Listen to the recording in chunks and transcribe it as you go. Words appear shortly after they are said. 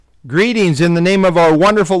Greetings in the name of our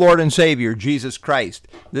wonderful Lord and Savior, Jesus Christ.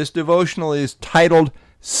 This devotional is titled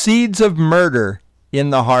Seeds of Murder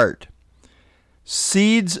in the Heart.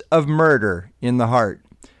 Seeds of Murder in the Heart.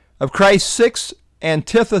 Of Christ's 6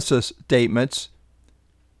 antithesis statements,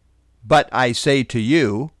 but I say to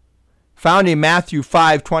you, found in Matthew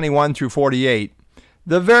 5:21 through 48,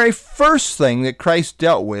 the very first thing that Christ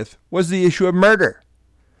dealt with was the issue of murder.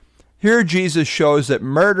 Here Jesus shows that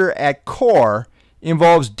murder at core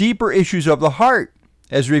involves deeper issues of the heart,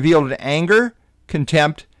 as revealed in anger,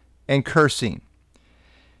 contempt, and cursing.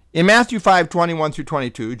 In Matthew 5:21 through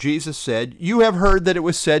 22, Jesus said, "You have heard that it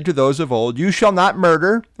was said to those of old, 'You shall not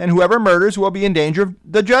murder, and whoever murders will be in danger of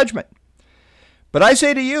the judgment.' But I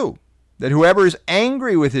say to you, that whoever is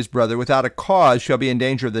angry with his brother without a cause shall be in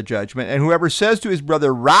danger of the judgment, and whoever says to his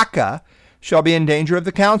brother, 'Raca,' shall be in danger of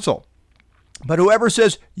the council. But whoever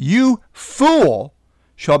says, 'You fool,'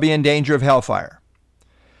 shall be in danger of hellfire."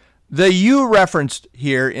 The "you" referenced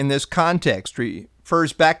here in this context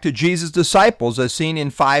refers back to Jesus' disciples as seen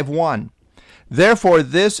in 5:1. Therefore,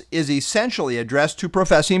 this is essentially addressed to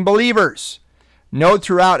professing believers. Note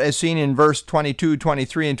throughout, as seen in verse 22,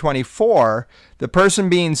 23, and 24, the person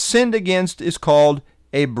being sinned against is called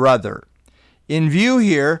a brother. In view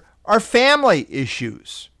here are family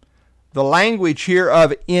issues. The language here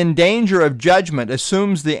of "in danger of judgment"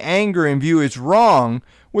 assumes the anger in view is wrong,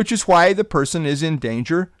 which is why the person is in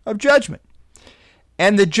danger of judgment.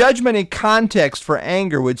 And the judgment in context for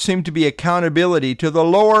anger would seem to be accountability to the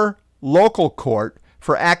lower local court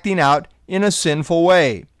for acting out in a sinful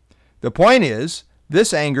way. The point is,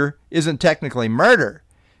 this anger isn't technically murder,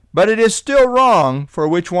 but it is still wrong for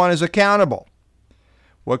which one is accountable.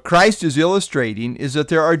 What Christ is illustrating is that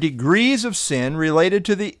there are degrees of sin related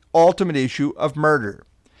to the ultimate issue of murder.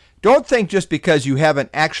 Don't think just because you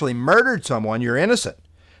haven't actually murdered someone, you're innocent.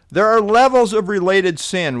 There are levels of related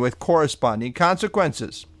sin with corresponding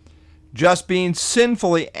consequences. Just being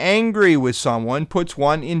sinfully angry with someone puts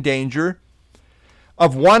one in danger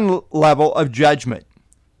of one level of judgment.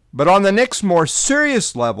 But on the next more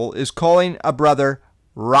serious level is calling a brother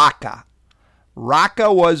Raca.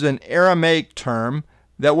 Raca was an Aramaic term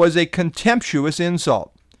that was a contemptuous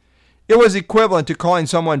insult. It was equivalent to calling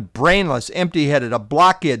someone brainless, empty-headed, a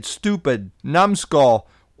blockhead, stupid, numbskull,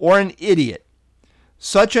 or an idiot.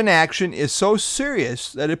 Such an action is so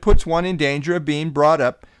serious that it puts one in danger of being brought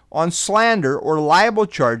up on slander or libel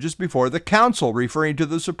charges before the council, referring to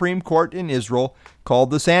the Supreme Court in Israel called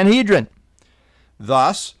the Sanhedrin.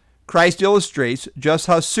 Thus, Christ illustrates just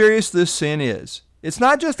how serious this sin is. It's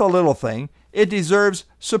not just a little thing. It deserves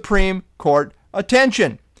Supreme Court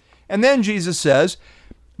attention. And then Jesus says,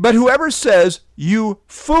 "But whoever says, 'You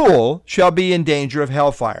fool,' shall be in danger of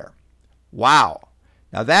hellfire." Wow.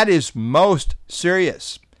 Now that is most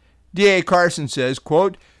serious. D.A. Carson says,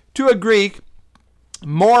 quote, "To a Greek,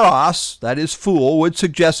 moros," that is fool, would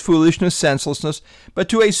suggest foolishness, senselessness, but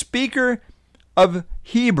to a speaker of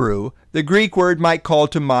Hebrew, the Greek word might call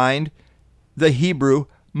to mind the Hebrew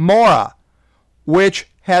mora, which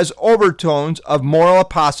has overtones of moral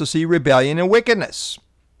apostasy, rebellion, and wickedness.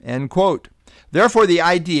 End quote. Therefore, the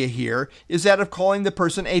idea here is that of calling the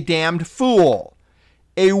person a damned fool,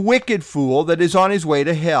 a wicked fool that is on his way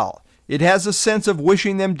to hell. It has a sense of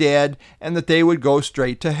wishing them dead and that they would go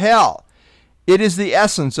straight to hell. It is the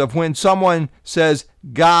essence of when someone says,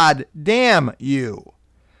 "God damn you."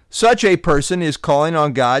 Such a person is calling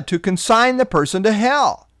on God to consign the person to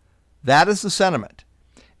hell. That is the sentiment.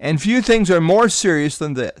 And few things are more serious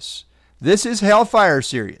than this. This is hellfire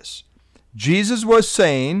serious. Jesus was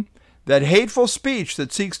saying that hateful speech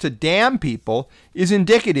that seeks to damn people is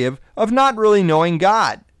indicative of not really knowing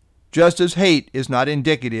God, just as hate is not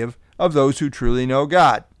indicative of those who truly know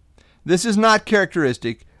God. This is not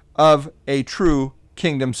characteristic of a true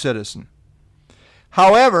kingdom citizen.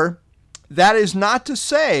 However, that is not to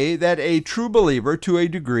say that a true believer, to a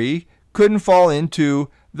degree, couldn't fall into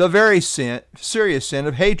the very serious sin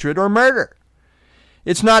of hatred or murder.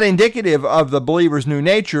 It's not indicative of the believer's new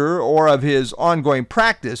nature or of his ongoing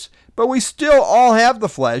practice, but we still all have the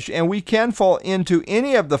flesh, and we can fall into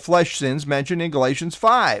any of the flesh sins mentioned in Galatians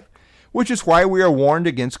 5, which is why we are warned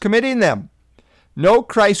against committing them. Note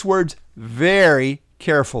Christ's words very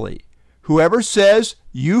carefully. Whoever says,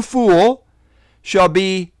 "You fool," shall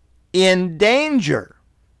be in danger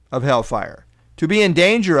of hellfire. To be in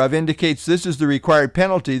danger of indicates this is the required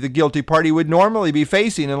penalty the guilty party would normally be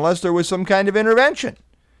facing unless there was some kind of intervention.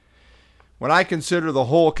 When I consider the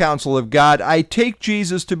whole counsel of God, I take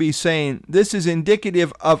Jesus to be saying this is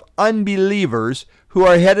indicative of unbelievers who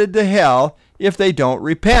are headed to hell if they don't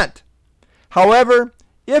repent. However,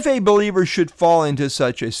 If a believer should fall into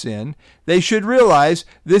such a sin, they should realize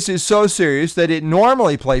this is so serious that it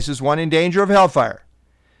normally places one in danger of hellfire.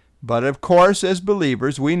 But of course, as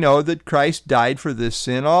believers, we know that Christ died for this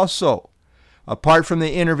sin also. Apart from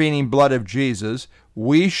the intervening blood of Jesus,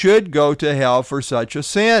 we should go to hell for such a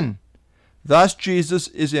sin. Thus, Jesus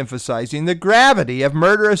is emphasizing the gravity of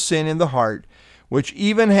murderous sin in the heart, which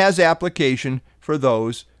even has application for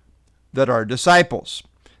those that are disciples.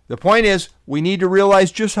 The point is, we need to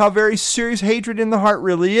realize just how very serious hatred in the heart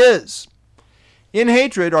really is. In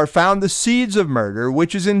hatred are found the seeds of murder,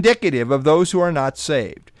 which is indicative of those who are not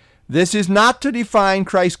saved. This is not to define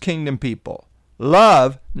Christ's kingdom people.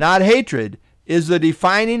 Love, not hatred, is the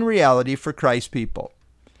defining reality for Christ's people.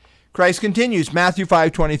 Christ continues, Matthew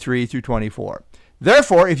 5:23 through 24.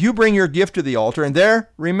 Therefore, if you bring your gift to the altar, and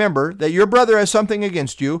there remember that your brother has something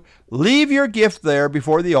against you, leave your gift there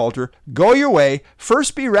before the altar, go your way,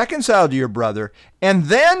 first be reconciled to your brother, and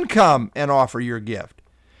then come and offer your gift.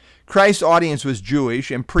 Christ's audience was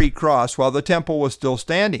Jewish and pre-cross while the temple was still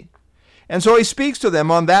standing. And so he speaks to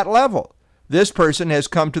them on that level. This person has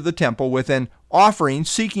come to the temple with an offering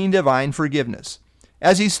seeking divine forgiveness.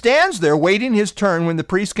 As he stands there waiting his turn when the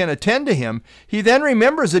priest can attend to him, he then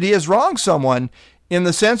remembers that he has wronged someone in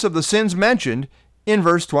the sense of the sins mentioned in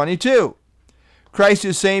verse 22. Christ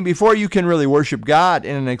is saying before you can really worship God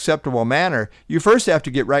in an acceptable manner, you first have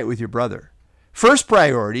to get right with your brother. First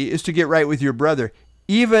priority is to get right with your brother,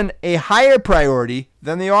 even a higher priority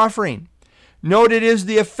than the offering. Note it is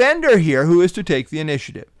the offender here who is to take the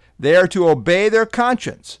initiative. They are to obey their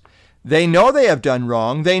conscience. They know they have done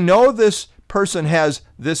wrong. They know this person has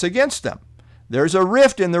this against them. There's a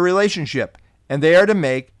rift in the relationship, and they are to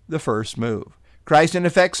make the first move. Christ in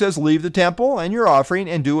effect says, leave the temple and your offering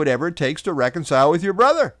and do whatever it takes to reconcile with your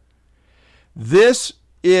brother. This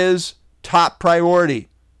is top priority.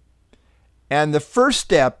 And the first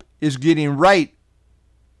step is getting right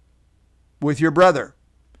with your brother.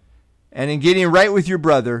 And in getting right with your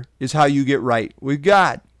brother is how you get right with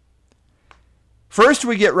God. First,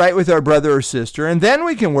 we get right with our brother or sister, and then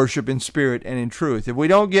we can worship in spirit and in truth. If we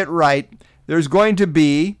don't get right, there's going to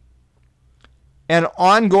be an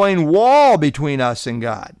ongoing wall between us and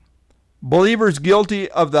God. Believers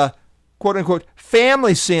guilty of the quote-unquote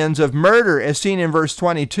family sins of murder, as seen in verse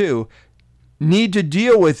 22, need to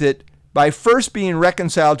deal with it by first being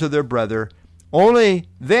reconciled to their brother. Only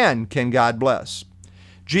then can God bless.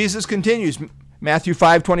 Jesus continues, Matthew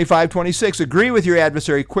 5:25-26, agree with your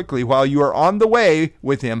adversary quickly while you are on the way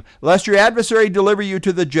with him, lest your adversary deliver you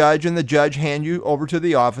to the judge, and the judge hand you over to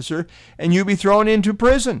the officer, and you be thrown into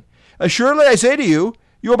prison. Assuredly, I say to you,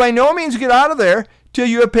 you will by no means get out of there till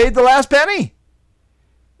you have paid the last penny.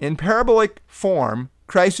 In parabolic form,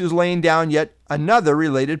 Christ is laying down yet another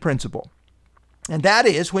related principle. And that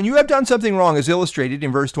is, when you have done something wrong, as illustrated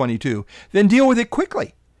in verse 22, then deal with it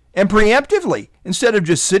quickly and preemptively, instead of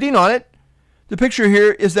just sitting on it. The picture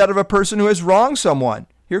here is that of a person who has wronged someone,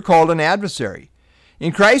 here called an adversary.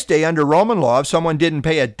 In Christ's day, under Roman law, if someone didn't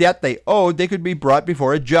pay a debt they owed, they could be brought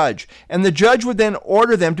before a judge, and the judge would then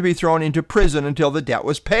order them to be thrown into prison until the debt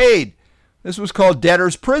was paid. This was called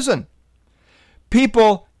debtor's prison.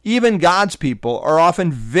 People, even God's people, are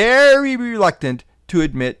often very reluctant to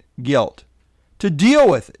admit guilt, to deal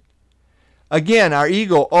with it. Again, our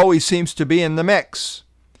ego always seems to be in the mix.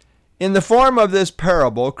 In the form of this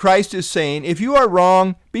parable, Christ is saying, if you are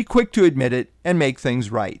wrong, be quick to admit it and make things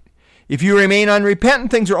right. If you remain unrepentant,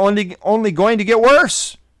 things are only going to get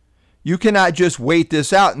worse. You cannot just wait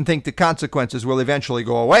this out and think the consequences will eventually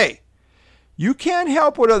go away. You can't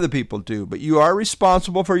help what other people do, but you are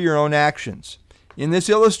responsible for your own actions. In this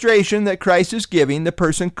illustration that Christ is giving, the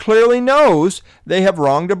person clearly knows they have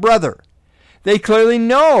wronged a brother. They clearly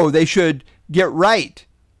know they should get right.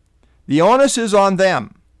 The onus is on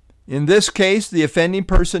them. In this case, the offending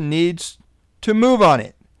person needs to move on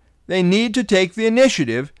it. They need to take the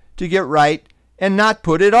initiative to get right and not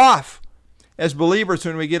put it off. As believers,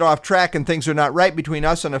 when we get off track and things are not right between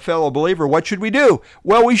us and a fellow believer, what should we do?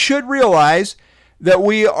 Well, we should realize that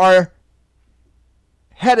we are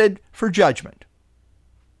headed for judgment,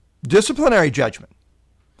 disciplinary judgment.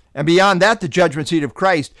 And beyond that, the judgment seat of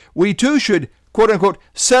Christ, we too should, quote unquote,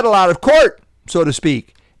 settle out of court, so to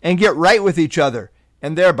speak, and get right with each other,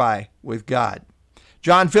 and thereby with God.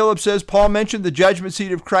 John Phillips says Paul mentioned the judgment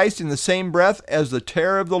seat of Christ in the same breath as the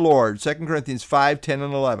terror of the Lord, 2 Corinthians 5:10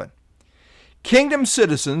 and 11. Kingdom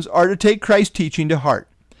citizens are to take Christ's teaching to heart.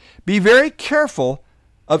 Be very careful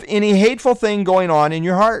of any hateful thing going on in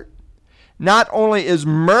your heart. Not only is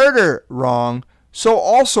murder wrong, so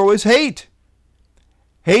also is hate.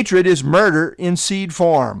 Hatred is murder in seed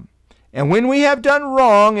form. And when we have done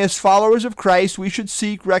wrong as followers of Christ, we should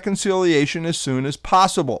seek reconciliation as soon as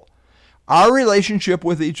possible. Our relationship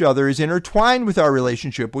with each other is intertwined with our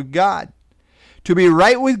relationship with God. To be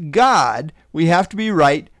right with God, we have to be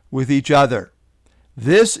right with each other.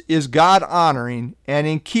 This is God-honoring and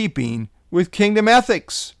in keeping with kingdom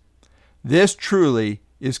ethics. This truly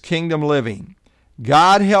is kingdom living.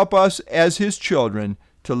 God help us as His children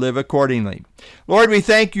to live accordingly. Lord, we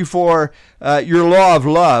thank You for Your law of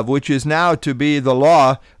love, which is now to be the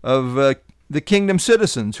law of the kingdom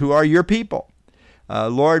citizens who are Your people.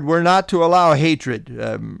 Lord, we're not to allow hatred,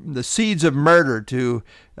 the seeds of murder to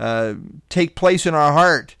take place in our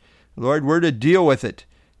heart. Lord, we're to deal with it.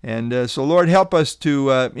 And so, Lord, help us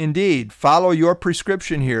to indeed follow Your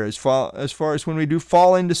prescription here as far as when we do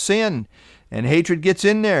fall into sin and hatred gets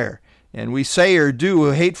in there and we say or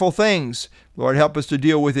do hateful things. Lord, help us to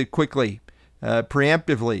deal with it quickly,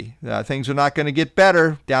 preemptively. Things are not going to get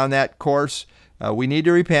better down that course. We need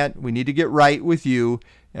to repent. We need to get right with You,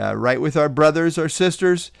 right with our brothers, our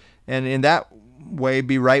sisters, and in that way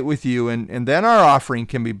be right with You, and then our offering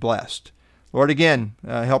can be blessed. Lord, again,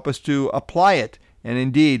 help us to apply it and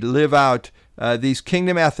indeed live out these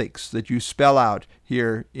kingdom ethics that You spell out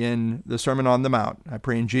here in the Sermon on the Mount. I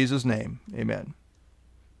pray in Jesus' name, amen.